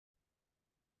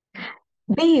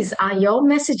These are your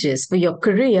messages for your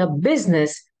career,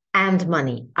 business, and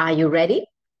money. Are you ready?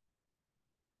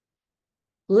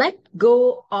 Let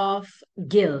go of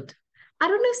guilt. I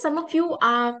don't know if some of you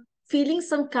are feeling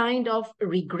some kind of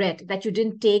regret that you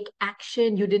didn't take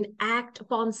action, you didn't act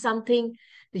upon something.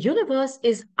 The universe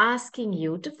is asking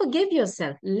you to forgive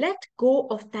yourself. Let go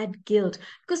of that guilt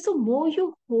because the more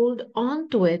you hold on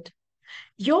to it,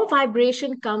 your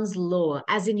vibration comes lower,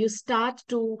 as in you start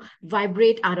to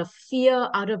vibrate out of fear,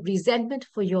 out of resentment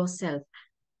for yourself.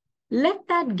 Let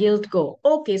that guilt go.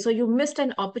 Okay, so you missed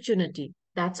an opportunity.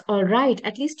 That's all right.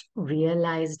 At least you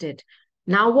realized it.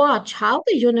 Now, watch how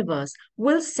the universe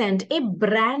will send a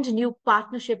brand new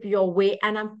partnership your way.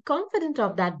 And I'm confident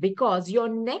of that because your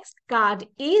next card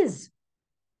is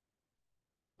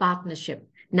partnership.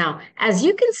 Now, as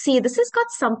you can see, this has got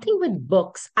something with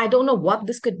books. I don't know what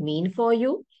this could mean for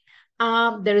you.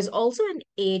 There is also an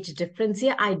age difference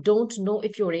here. I don't know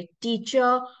if you're a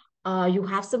teacher, you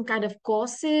have some kind of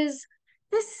courses.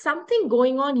 There's something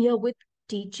going on here with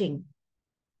teaching.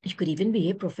 You could even be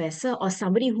a professor or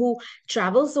somebody who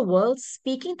travels the world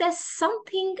speaking. There's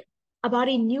something about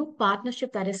a new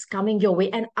partnership that is coming your way.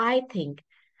 And I think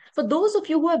for those of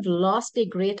you who have lost a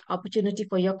great opportunity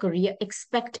for your career,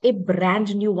 expect a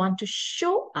brand new one to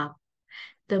show up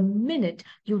the minute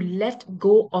you let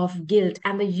go of guilt.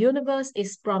 And the universe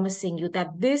is promising you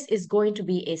that this is going to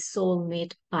be a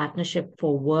soulmate partnership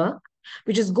for work,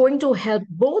 which is going to help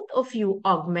both of you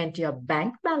augment your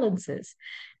bank balances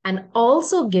and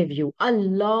also give you a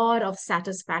lot of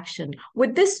satisfaction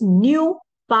with this new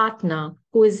partner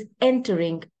who is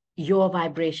entering your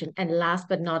vibration. And last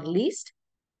but not least,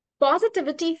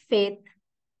 positivity, faith,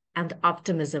 and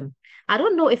optimism. I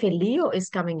don't know if a Leo is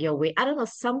coming your way. I don't know.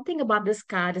 Something about this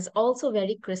card is also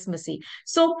very Christmassy.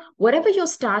 So, whatever you're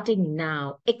starting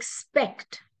now,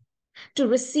 expect to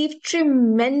receive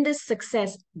tremendous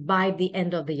success by the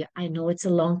end of the year. I know it's a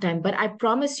long time, but I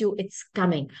promise you it's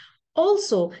coming.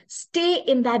 Also, stay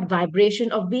in that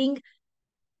vibration of being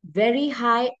very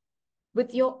high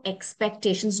with your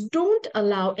expectations. Don't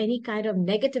allow any kind of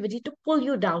negativity to pull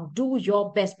you down. Do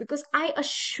your best because I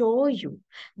assure you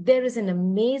there is an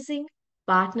amazing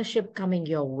partnership coming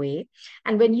your way.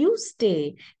 And when you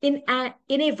stay in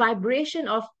a vibration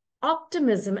of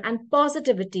optimism and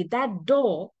positivity, that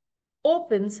door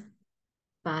opens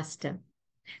faster.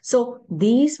 So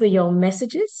these were your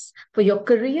messages for your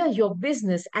career, your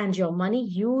business, and your money.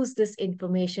 Use this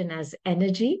information as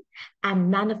energy and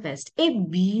manifest a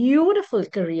beautiful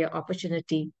career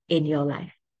opportunity in your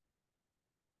life.